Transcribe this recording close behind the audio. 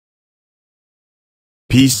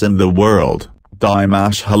Peace in the world.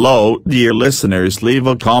 Dimash. Hello dear listeners, leave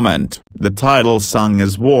a comment. The title song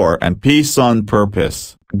is War and Peace on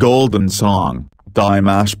Purpose. Golden song.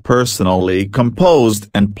 Dimash personally composed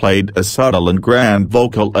and played a subtle and grand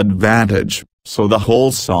vocal advantage, so the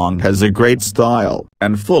whole song has a great style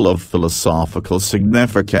and full of philosophical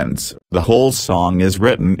significance. The whole song is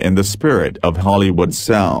written in the spirit of Hollywood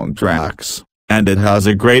soundtracks, and it has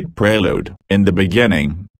a great prelude. In the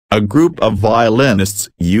beginning, a group of violinists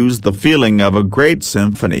use the feeling of a great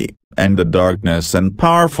symphony, and the darkness and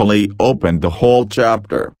powerfully opened the whole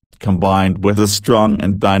chapter, combined with a strong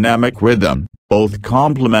and dynamic rhythm. Both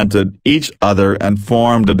complemented each other and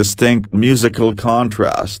formed a distinct musical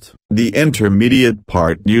contrast. The intermediate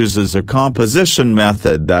part uses a composition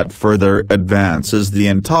method that further advances the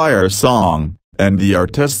entire song, and the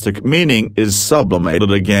artistic meaning is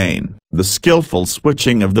sublimated again. The skillful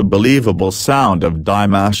switching of the believable sound of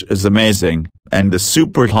Dimash is amazing, and the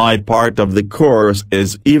super high part of the chorus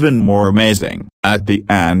is even more amazing. At the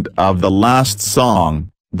end of the last song,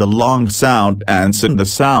 the long sound ends and the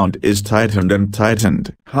sound is tightened and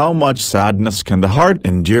tightened. How much sadness can the heart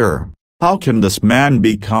endure? How can this man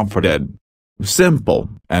be comforted? Simple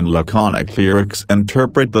and laconic lyrics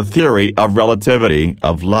interpret the theory of relativity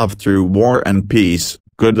of love through war and peace,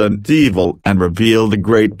 good and evil, and reveal the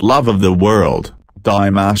great love of the world.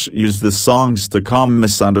 Dimash used the songs to calm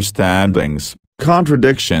misunderstandings,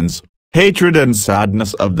 contradictions, hatred and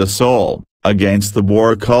sadness of the soul, against the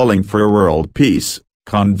war, calling for world peace,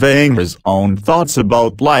 conveying his own thoughts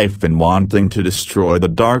about life and wanting to destroy the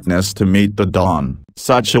darkness to meet the dawn.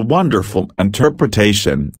 Such a wonderful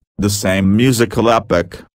interpretation, the same musical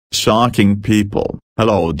epic, shocking people.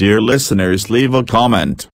 Hello dear listeners, leave a comment.